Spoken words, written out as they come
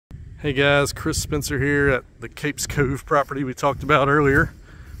Hey guys, Chris Spencer here at the Cove property we talked about earlier.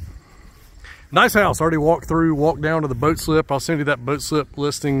 Nice house, already walked down to the boat slip. I'll send you that boat slip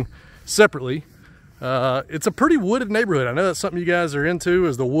listing separately. It's a pretty wooded neighborhood. I know that's something you guys are into,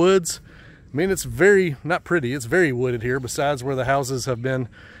 is the woods. I mean, it's very, not pretty, it's very wooded here, besides where the houses have been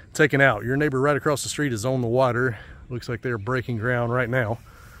taken out. Your neighbor right across the street is on the water. Looks like they're breaking ground right now.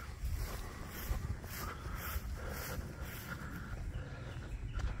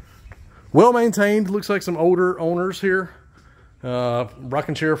 Well maintained, looks like some older owners here.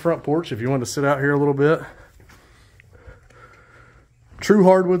 Rocking chair front porch if you want to sit out here a little bit. True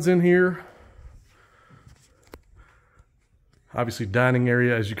hardwoods in here. Obviously dining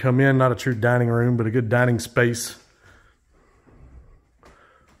area as you come in, not a true dining room, but a good dining space.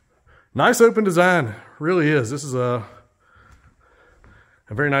 Nice open design, really is. This is a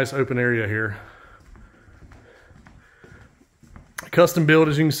very nice open area here. Custom build,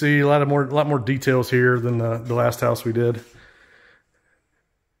 as you can see, a lot more details here than the last house we did.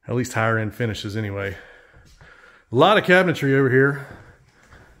 At least higher end finishes anyway. A lot of cabinetry over here.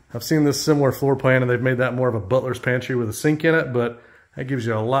 I've seen this similar floor plan and they've made that more of a butler's pantry with a sink in it, but that gives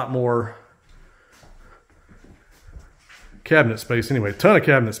you a lot more cabinet space anyway. Ton of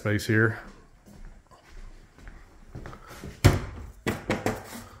cabinet space here.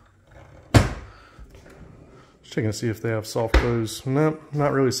 Checking to see if they have soft close. Nope,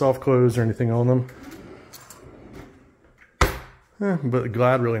 not really soft close or anything on them. But the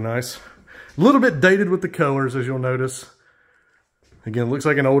glide really nice. A little bit dated with the colors, as you'll notice. Again, looks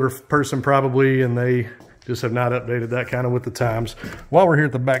like an older person probably, and they just have not updated that kind of with the times. While we're here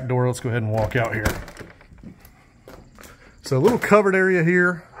at the back door, let's go ahead and walk out here. So a little covered area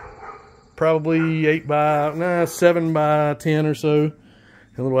here, probably 7 by 10 or so.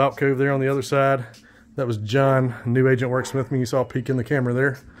 A little alcove there on the other side. That was John, new agent works with me. You saw a peek in the camera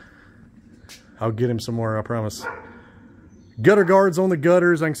there. I'll get him some more, I promise. Gutter guards on the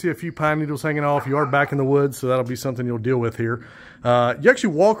gutters. I can see a few pine needles hanging off. You are back in the woods, so that'll be something you'll deal with here. You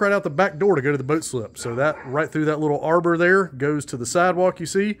actually walk right out the back door to go to the boat slip. So that right through that little arbor there goes to the sidewalk you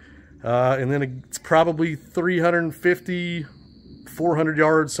see. And then it's probably 350, 400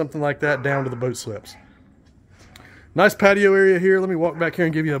 yards, something like that, down to the boat slips. Nice patio area here. Let me walk back here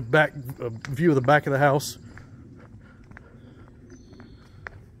and give you a view of the back of the house.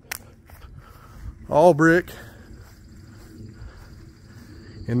 All brick.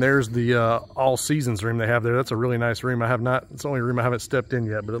 And there's the all seasons room they have there. That's a really nice room. It's the only room I haven't stepped in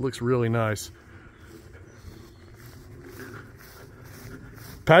yet, but it looks really nice.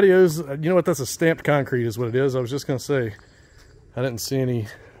 Patios, you know what, that's a stamped concrete is what it is. I was just gonna say, I didn't see any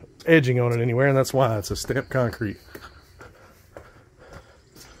edging on it anywhere, and that's why it's a stamped concrete.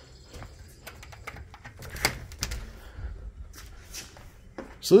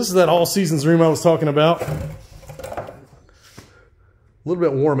 So this is that all seasons room I was talking about. A little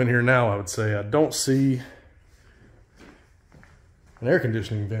bit warm in here now, I would say. I don't see an air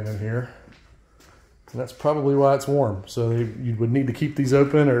conditioning vent in here, and that's probably why it's warm. So you would need to keep these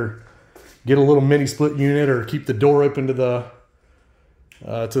open or get a little mini split unit or keep the door open to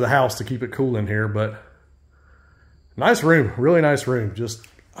the house to keep it cool in here. But nice room, really nice room. Just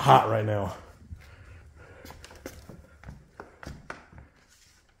hot right now.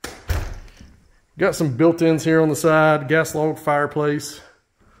 Got some built-ins here on the side, gas log fireplace,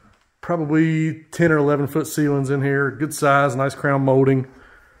 probably 10 or 11 foot ceilings in here, good size, nice crown molding.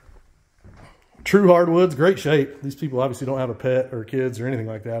 True hardwoods, great shape. These people obviously don't have a pet or kids or anything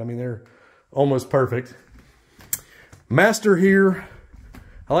like that. I mean, they're almost perfect. Master here.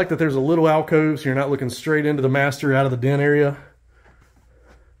 I like that there's a little alcove so you're not looking straight into the master out of the den area.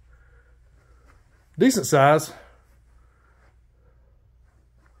 Decent size.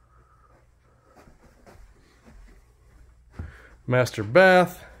 Master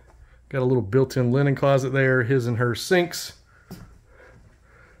bath. Got a little built-in linen closet there, his and her sinks.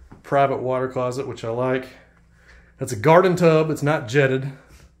 Private water closet, which I like. That's a garden tub, it's not jetted.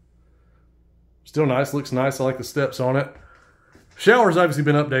 Still nice, looks nice, I like the steps on it. Shower's obviously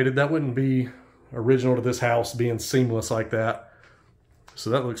been updated. That wouldn't be original to this house being seamless like that. So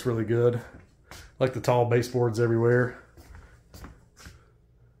that looks really good. Like the tall baseboards everywhere.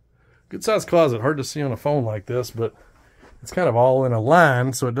 Good sized closet, hard to see on a phone like this, but it's kind of all in a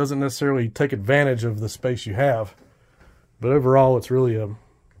line, so it doesn't necessarily take advantage of the space you have. But overall, it's really a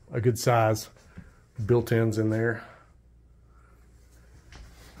good size. Built-ins in there.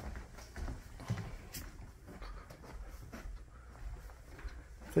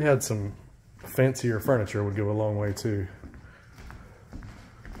 If they had some fancier furniture, it would go a long way too.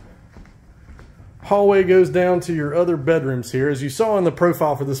 hallway goes down to your other bedrooms here. As you saw in the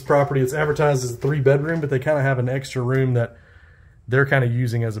profile for this property, it's advertised as a 3-bedroom, but they kind of have an extra room that they're kind of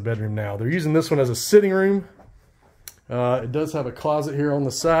using as a bedroom now. They're using this one as a sitting room. It does have a closet here on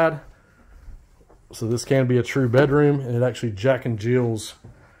the side, so this can be a true bedroom, and it actually Jack and Jill's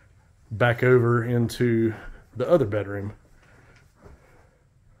back over into the other bedroom.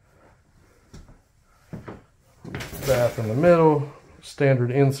 Bath in the middle, standard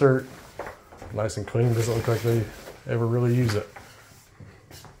insert, nice and clean. Doesn't look like they ever really use it.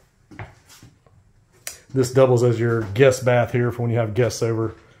 This doubles as your guest bath here for when you have guests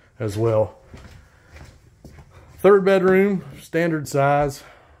over as well. 3rd bedroom, standard size,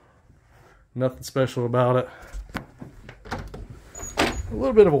 nothing special about it. A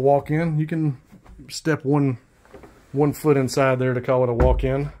little bit of a walk-in. You can step one foot inside there to call it a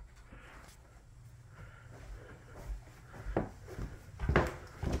walk-in.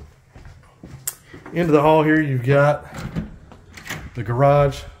 Into the hall here, you've got the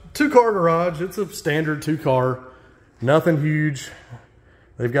garage. 2-car garage. It's a standard 2-car. Nothing huge.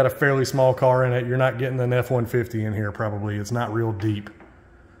 They've got a fairly small car in it. You're not getting an F-150 in here probably. It's not real deep.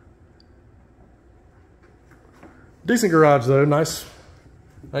 Decent garage though. Nice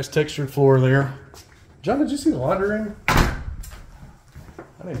textured floor there. John, did you see the laundry room? I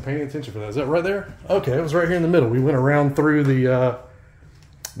didn't pay any attention for that. Is that right there? Okay, it was right here in the middle. We went around through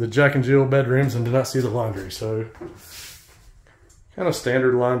the Jack and Jill bedrooms and did not see the laundry. So kind of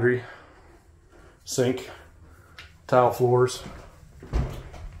standard laundry, sink, tile floors.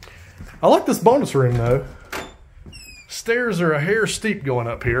 I like this bonus room though. Stairs are a hair steep going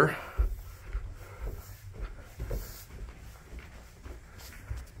up here.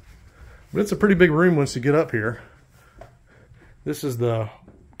 But it's a pretty big room once you get up here. This is the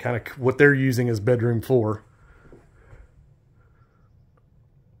kind of what they're using as bedroom 4.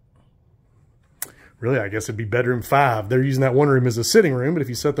 Really, I guess it'd be bedroom 5. They're using that one room as a sitting room, but if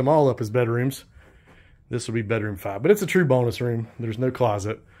you set them all up as bedrooms, this would be bedroom 5. But it's a true bonus room. There's no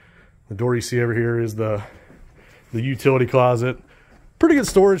closet. The door you see over here is the utility closet. Pretty good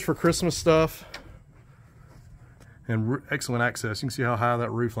storage for Christmas stuff. And excellent access. You can see how high that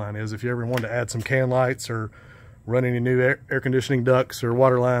roof line is. If you ever wanted to add some can lights or run any new air conditioning ducts or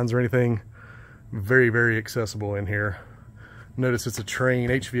water lines or anything, very, very accessible in here. Notice it's a Train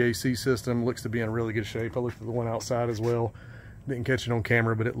HVAC system. Looks to be in really good shape. I looked at the one outside as well. Didn't catch it on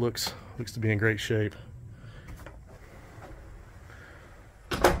camera, but it looks to be in great shape.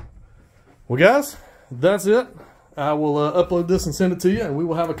 Well, guys, that's it. I will upload this and send it to you, and we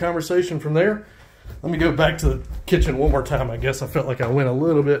will have a conversation from there. Let me go back to the kitchen one more time. I guess I felt like I went a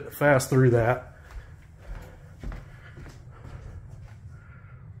little bit fast through that.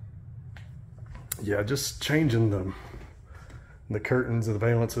 Yeah, just changing the curtains and the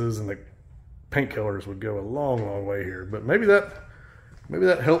valances and the paint colors would go a long, long way here. But maybe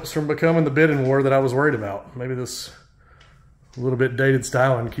that helps from becoming the bidding war that I was worried about. Maybe this a little bit dated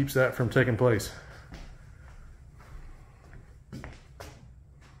styling keeps that from taking place.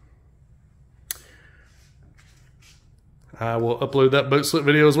 I will upload that boat slip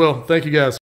video as well. Thank you guys.